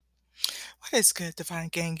What is good, Divine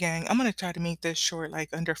Gang Gang? I'm gonna try to make this short, like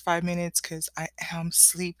under 5 minutes, because I am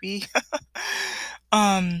sleepy.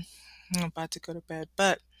 um, I'm about to go to bed,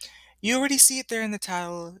 but you already see it there in the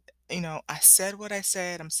title. I said what I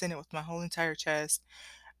said. I'm saying it with my whole entire chest.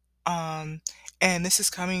 Um, and this is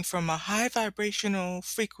coming from a high vibrational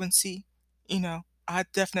frequency. I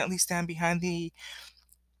definitely stand behind the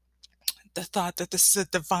thought that this is a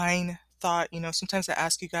divine thought. Sometimes I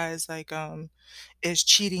ask you guys like, is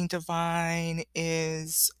cheating divine?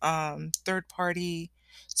 Is third party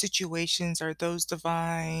situations, are those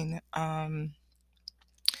divine?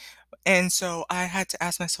 And so I had to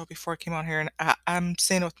ask myself before I came on here, and I'm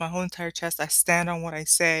saying it with my whole entire chest. I stand on what I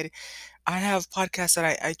said. I have podcasts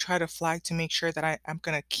that I try to flag to make sure that I'm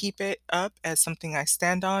gonna keep it up as something I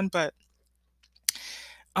stand on. But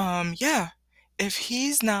yeah, if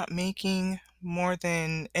he's not making more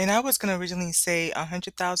than, and I was gonna originally say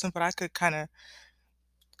 100,000, but I could kind of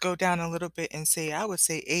go down a little bit and say I would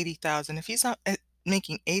say 80,000. If he's not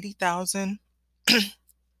making 80,000,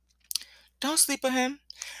 don't sleep with him.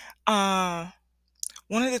 Uh,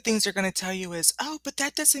 One of the things they're gonna tell you is, "Oh, but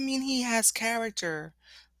that doesn't mean he has character."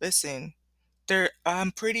 Listen,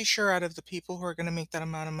 I'm pretty sure out of the people who are gonna make that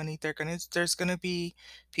amount of money, there's gonna be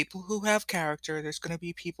people who have character. There's gonna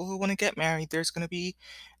be people who want to get married. There's gonna be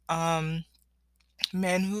um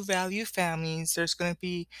men who value families. There's going to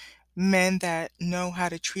be men that know how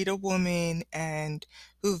to treat a woman and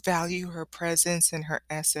who value her presence and her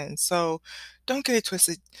essence. So don't get it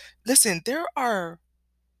twisted. Listen,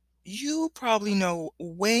 you probably know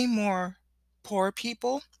way more poor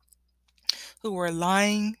people who are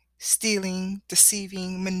lying, stealing,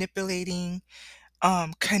 deceiving, manipulating,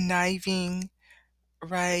 conniving,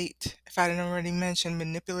 right? If I didn't already mention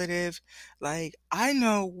manipulative, like I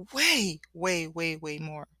know way, way, way, way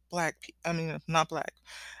more I mean, not black,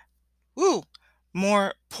 woo,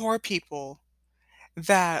 more poor people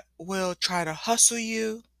that will try to hustle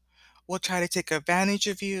you, will try to take advantage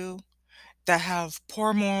of you, that have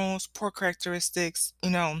poor morals, poor characteristics,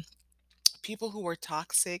 people who are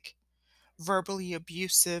toxic, verbally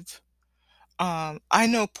abusive. I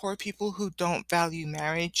know poor people who don't value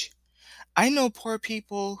marriage. I know poor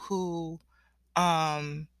people who,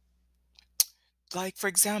 um, like, for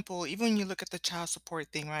example, even when you look at the child support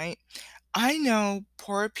thing, right? I know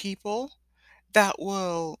poor people that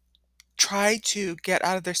will try to get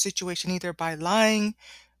out of their situation either by lying,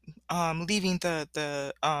 leaving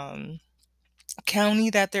the county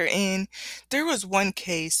that they're in. There was one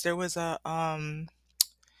case, there was the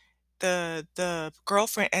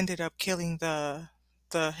girlfriend ended up killing the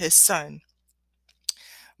his son.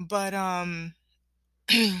 But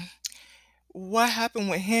what happened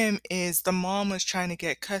with him is the mom was trying to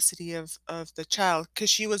get custody of the child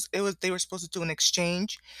because they were supposed to do an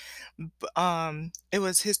exchange. It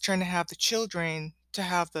was his turn to have the children, to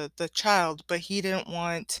have the child, but he didn't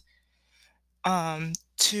want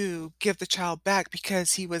to give the child back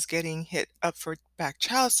because he was getting hit up for back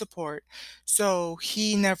child support. So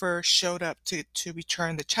he never showed up to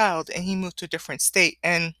return the child, and he moved to a different state.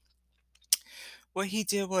 And what he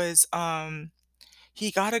did was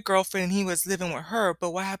he got a girlfriend and he was living with her,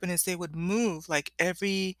 but what happened is they would move like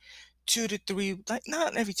every 2 to 3, like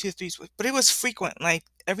not every 2 to 3 weeks, but it was frequent. Like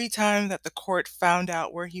every time that the court found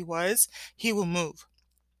out where he was, he would move.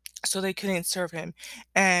 So they couldn't serve him.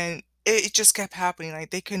 And it just kept happening. Like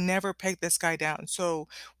they could never peg this guy down. So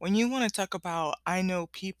when you want to talk about, I know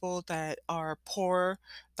people that are poor,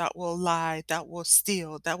 that will lie, that will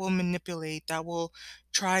steal, that will manipulate, that will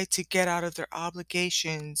try to get out of their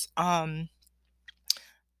obligations.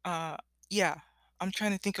 Uh, yeah, I'm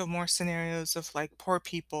trying to think of more scenarios of like poor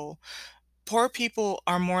people. Poor people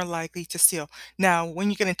are more likely to steal. Now, when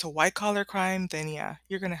you get into white collar crime, then yeah,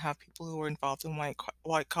 you're gonna have people who are involved in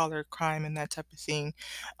white collar crime and that type of thing.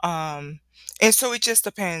 Um, and so it just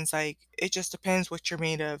depends. Like it just depends what you're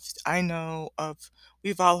made of. I know of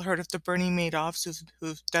We've all heard of the Bernie Madoffs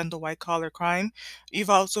who've done the white collar crime. You've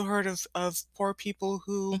also heard of poor people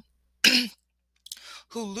who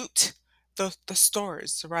loot the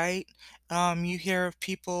stores, right? You hear of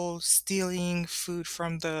people stealing food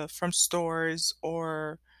from stores,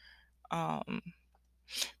 or um,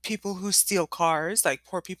 people who steal cars, like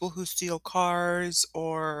poor people who steal cars,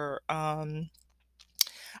 or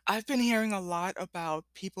I've been hearing a lot about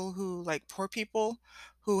people who, like poor people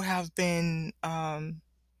who have been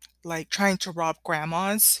like trying to rob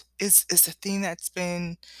grandmas is the thing that's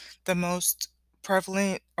been the most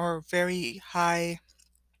prevalent or very high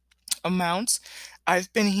amounts.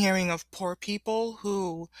 I've been hearing of poor people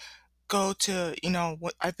who go to,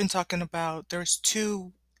 what I've been talking about. There's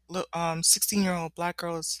two 16-year-old black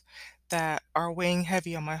girls that are weighing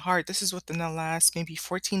heavy on my heart. This is within the last maybe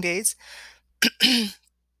 14 days.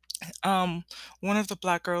 Um, one of the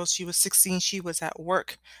black girls, she was 16, she was at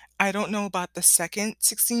work. I don't know about the second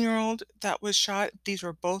 16-year-old that was shot. These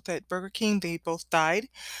were both at Burger King. They both died.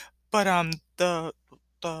 But the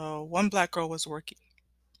one black girl was working.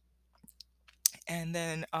 And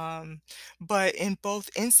then but in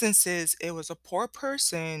both instances it was a poor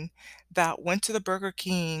person that went to the Burger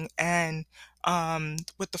King, and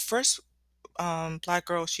with the first black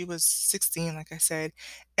girl, she was 16, like I said,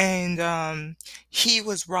 and he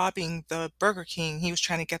was robbing the Burger King. He was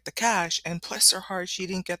trying to get the cash, and bless her heart, she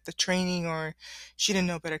didn't get the training, or she didn't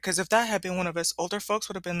know better. Because if that had been one of us older folks,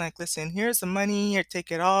 would have been like, listen, here's the money, here,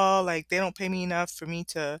 take it all. Like, they don't pay me enough for me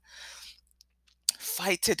to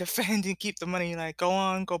fight to defend and keep the money. Like, go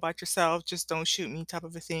on, go about yourself, just don't shoot me, type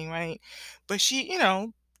of a thing, right? But she,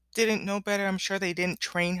 didn't know better. I'm sure they didn't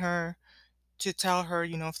train her to tell her,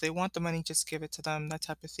 if they want the money, just give it to them, that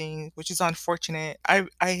type of thing, which is unfortunate. I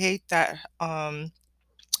hate that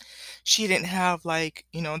she didn't have, like,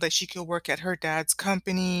 that she could work at her dad's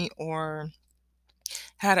company, or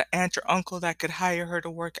had an aunt or uncle that could hire her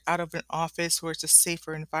to work out of an office where it's a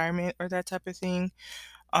safer environment, or that type of thing.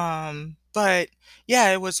 But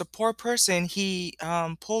yeah, it was a poor person. He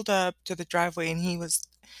pulled up to the driveway, and he was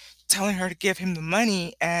telling her to give him the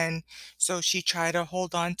money, and so she tried to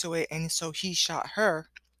hold on to it, and so he shot her,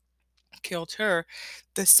 killed her.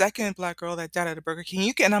 The second black girl that died at a Burger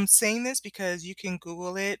King, I'm saying this because you can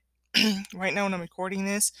Google it right now when I'm recording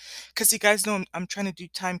this, because you guys know I'm trying to do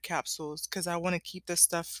time capsules, because I want to keep this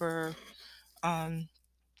stuff for, um,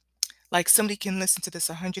 like, somebody can listen to this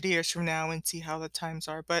 100 years from now and see how the times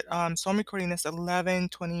are. But so I'm recording this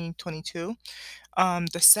 11/20/22.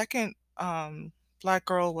 The second black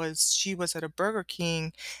girl, she was at a Burger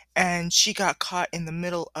King, and she got caught in the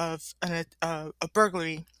middle of a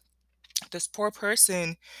burglary. This poor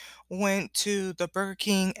person went to the Burger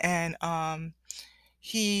King, and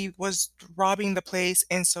he was robbing the place,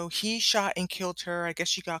 and so he shot and killed her. I guess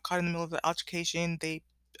she got caught in the middle of the altercation. He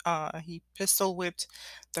pistol whipped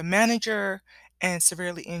the manager and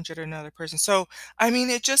severely injured another person. So, I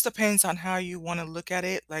mean, it just depends on how you want to look at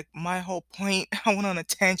it. Like, my whole point, I went on a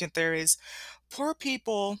tangent there, is poor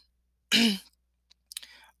people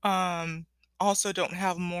um also don't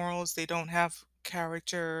have morals, they don't have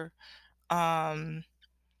character. Um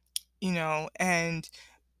and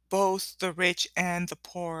both the rich and the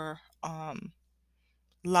poor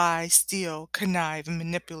lie, steal, connive, and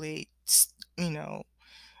manipulate,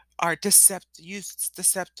 use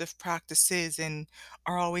deceptive practices, and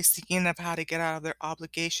are always thinking of how to get out of their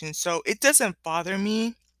obligations. So it doesn't bother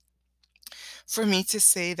me for me to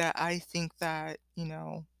say that I think that,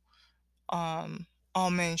 um, all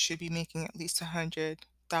men should be making at least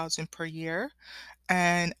 100,000 per year,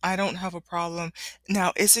 and I don't have a problem.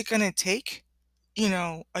 Now, is it going to take,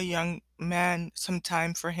 a young man some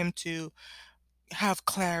time for him to have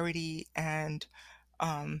clarity, and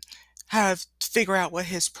um, have figure out what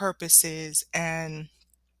his purpose is, and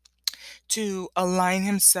to align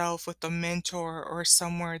himself with a mentor or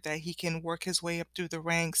somewhere that he can work his way up through the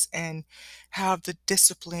ranks, and have the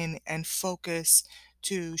discipline and focus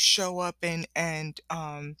to show up and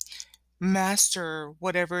master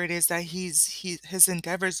whatever it is that his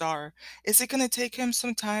endeavors are. Is it going to take him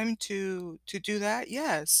some time to do that?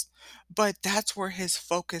 Yes. But that's where his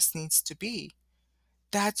focus needs to be.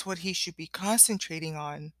 That's what he should be concentrating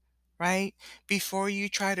on, right? Before you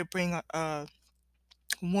try to bring a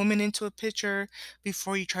woman into a picture,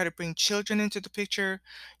 before you try to bring children into the picture,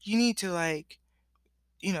 you need to, like,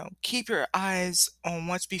 keep your eyes on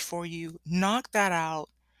what's before you, knock that out,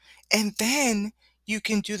 and then you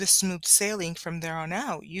can do the smooth sailing from there on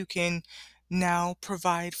out. You can now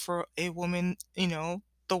provide for a woman,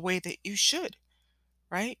 the way that you should,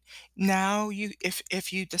 right? Now,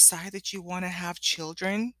 if you decide that you want to have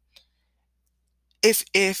children, if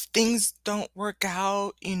things don't work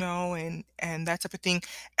out, and that type of thing,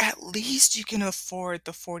 at least you can afford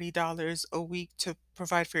the $40 a week to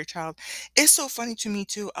provide for your child. It's so funny to me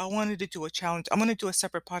too. I wanted to do a challenge. I'm going to do a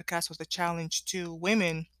separate podcast with a challenge to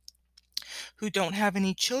women who don't have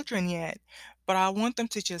any children yet, but I want them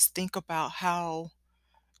to just think about how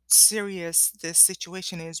serious this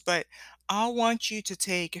situation is. But I want you to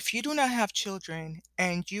take, if you do not have children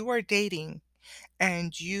and you are dating,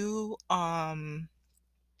 and you are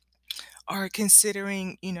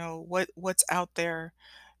considering, what's out there,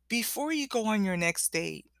 before you go on your next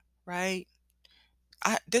date, right?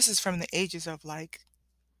 This is from the ages of, like,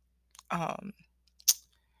 um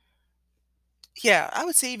yeah, I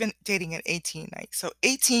would say even dating at 18, like, so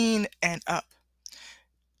 18 and up.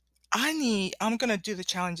 I'm gonna do the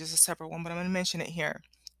challenge as a separate one, but I'm gonna mention it here,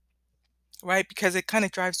 right? Because it kind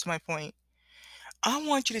of drives to my point. I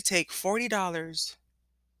want you to take $40,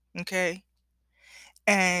 okay?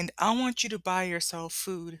 And I want you to buy yourself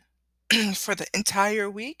food for the entire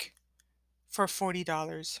week for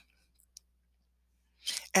 $40.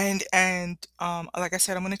 And like I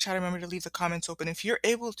said, I'm gonna try to remember to leave the comments open. If you're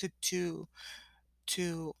able to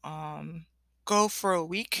go for a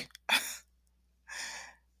week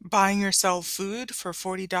buying yourself food for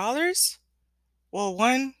 $40, well,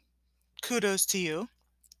 one, kudos to you,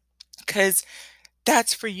 because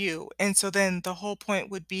that's for you. And so then the whole point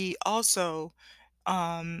would be also,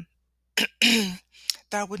 um,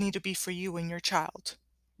 that would need to be for you and your child,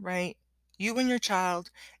 right? You and your child,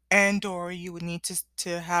 and/or you would need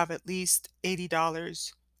to have at least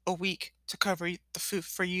 $80 a week to cover the food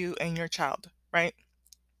for you and your child, right?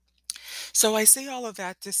 So I say all of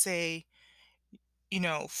that to say,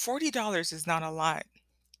 $40 is not a lot,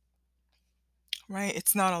 right?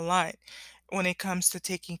 It's not a lot when it comes to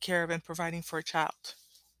taking care of and providing for a child.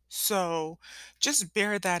 So just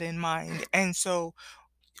bear that in mind. And so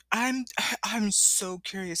I'm I'm so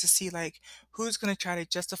curious to see like who's going to try to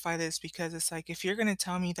justify this, because it's like if you're going to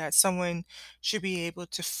tell me that someone should be able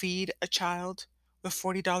to feed a child with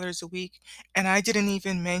 $40 a week, and I didn't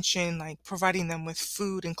even mention like providing them with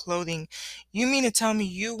food and clothing, you mean to tell me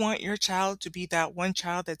you want your child to be that one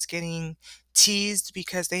child that's getting teased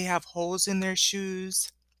because they have holes in their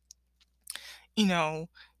shoes, you know,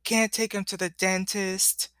 can't take them to the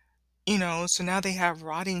dentist, so now they have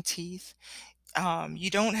rotting teeth.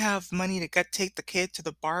 You don't have money to take the kid to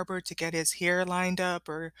the barber to get his hair lined up,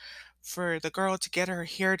 or for the girl to get her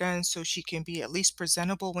hair done so she can be at least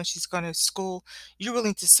presentable when she's going to school. You're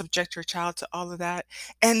willing to subject your child to all of that.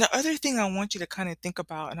 And the other thing I want you to kind of think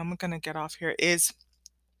about, and I'm going to get off here, is,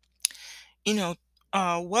 you know,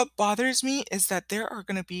 what bothers me is that there are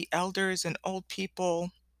going to be elders and old people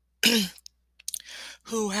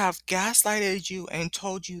who have gaslighted you and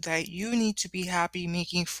told you that you need to be happy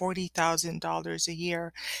making $40,000 a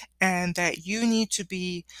year, and that you need to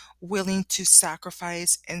be willing to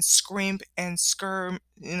sacrifice and scrimp and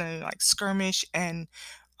like skirmish and,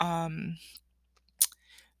 um,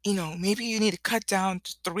 maybe you need to cut down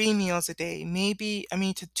to 3 meals a day, maybe, I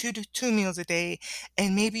mean, to two meals a day,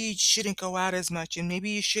 and maybe you shouldn't go out as much, and maybe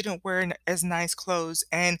you shouldn't wear as nice clothes,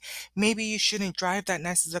 and maybe you shouldn't drive that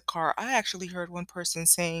nice as a car. I actually heard one person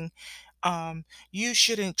saying, you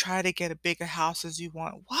shouldn't try to get a bigger house as you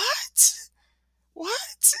want. What?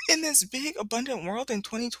 What? In this big, abundant world in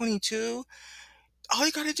 2022, all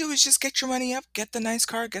you gotta do is just get your money up, get the nice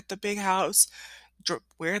car, get the big house,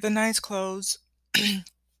 wear the nice clothes.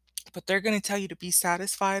 But they're gonna tell you to be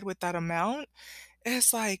satisfied with that amount.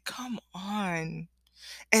 It's like, come on.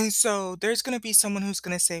 And so there's gonna be someone who's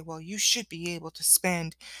gonna say, well, you should be able to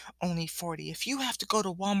spend only 40. If you have to go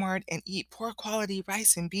to Walmart and eat poor quality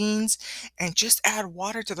rice and beans and just add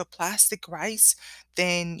water to the plastic rice,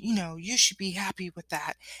 then you should be happy with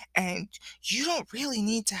that. And you don't really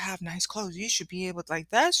need to have nice clothes. You should be able to, like,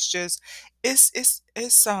 that's just, it's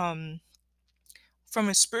from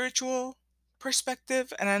a spiritual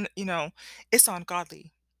perspective, and it's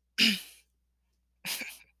ungodly.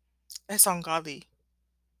 It's ungodly.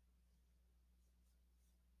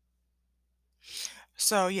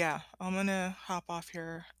 So yeah, I'm gonna hop off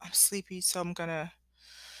here. I'm sleepy, so I'm gonna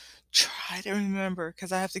try to remember,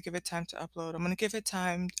 because I have to give it time to upload. I'm gonna give it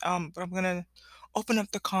time, but I'm gonna open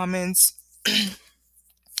up the comments. And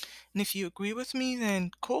if you agree with me,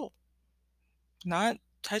 then cool. Not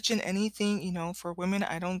touching anything, for women.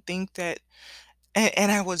 I don't think that,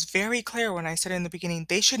 and I was very clear when I said in the beginning,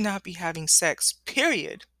 they should not be having sex,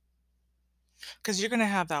 period. Because you're gonna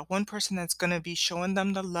have that one person that's gonna be showing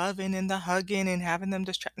them the loving and the hugging and having them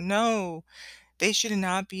distract. No, they should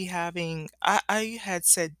not be having. I had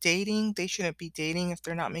said dating. They shouldn't be dating if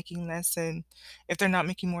they're not making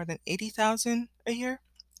more than 80,000 a year,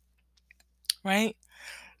 right?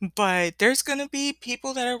 But there's gonna be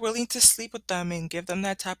people that are willing to sleep with them and give them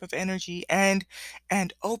that type of energy, and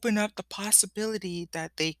open up the possibility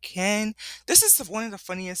that they can. This is one of the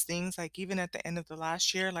funniest things, like even at the end of the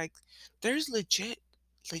last year, like there's legit,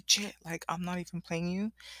 like I'm not even playing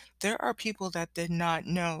you. There are people that did not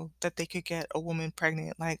know that they could get a woman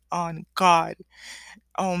pregnant, like on God.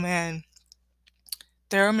 Oh man.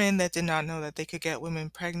 There are men that did not know that they could get women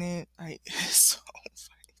pregnant. Like it's so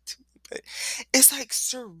funny to me, but it's like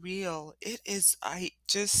surreal. It is. I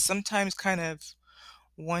just sometimes kind of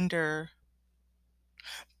wonder.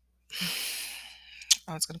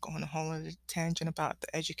 I was gonna go on a whole other tangent about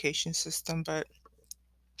the education system, but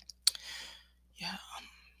yeah, I'm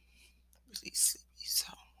really sleepy. So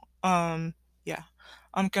Um, yeah,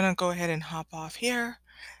 I'm gonna go ahead and hop off here.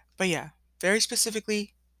 But yeah, very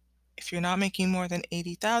specifically, if you're not making more than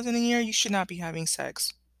 80,000 a year, you should not be having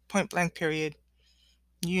sex. Point blank period.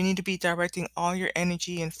 You need to be directing all your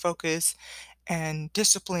energy and focus and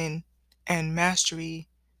discipline and mastery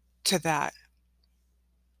to that,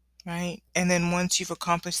 right? And then once you've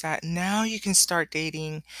accomplished that, now you can start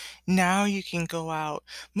dating. Now you can go out.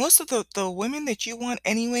 Most of the women that you want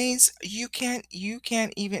anyways, you can't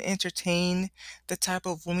even entertain the type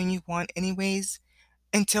of woman you want anyways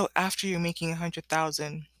until after you're making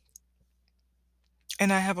 100,000.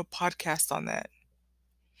 And I have a podcast on that.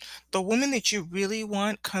 The woman that you really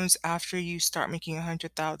want comes after you start making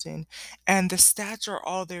 100,000, and the stats are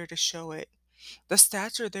all there to show it. The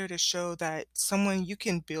stats are there to show that someone you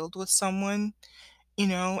can build with someone,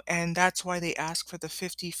 and that's why they ask for the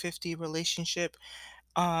 50-50 relationship.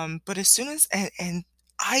 But as soon as and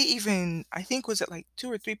I think was it like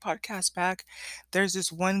 2 or 3 podcasts back, there's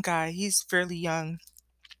this one guy, he's fairly young.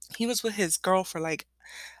 He was with his girl for like,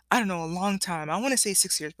 I don't know, a long time. I want to say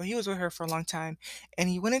 6 years, but he was with her for a long time. And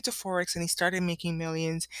he went into Forex and he started making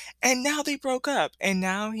millions. And now they broke up. And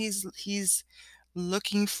now he's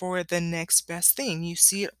looking for the next best thing. You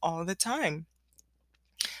see it all the time.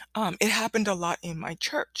 It happened a lot in my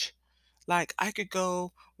church. Like I could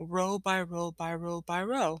go row by row by row by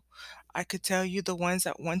row. I could tell you the ones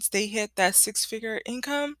that once they hit that six-figure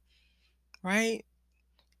income, right?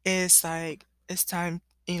 It's like it's time,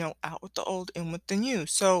 out with the old, in with the new.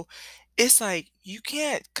 So it's like you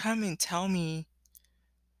can't come and tell me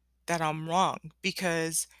that I'm wrong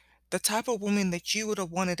because the type of woman that you would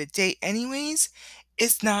have wanted to date anyways,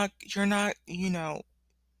 it's not you're not,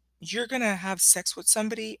 you're gonna have sex with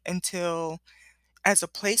somebody until as a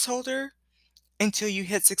placeholder until you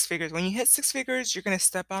hit six figures. When you hit six figures, you're gonna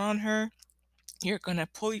step out on her. You're gonna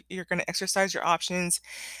exercise your options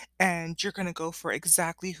and you're gonna go for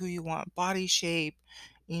exactly who you want, body shape,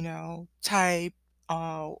 type,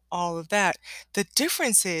 all of that. The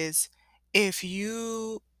difference is if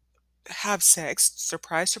you have sex,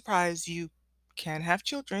 surprise, surprise, you can have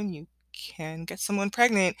children, you can get someone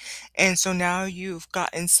pregnant, and so now you've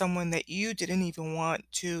gotten someone that you didn't even want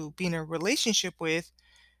to be in a relationship with.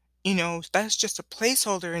 That's just a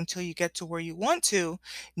placeholder until you get to where you want to.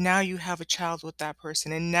 Now you have a child with that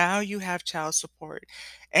person, and now you have child support,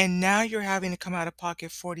 and now you're having to come out of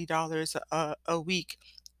pocket $40 a week.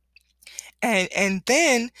 And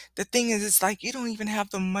then the thing is, it's like you don't even have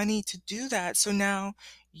the money to do that. So now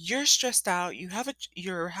you're stressed out.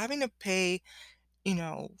 You're having to pay,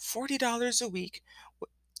 $40 a week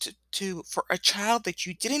for a child that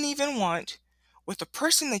you didn't even want with a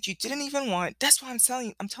person that you didn't even want. That's why I'm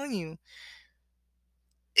telling you,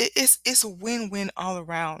 it's a win-win all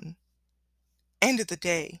around. End of the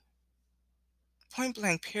day. Point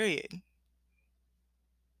blank period.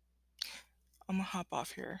 I'm gonna hop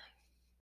off here.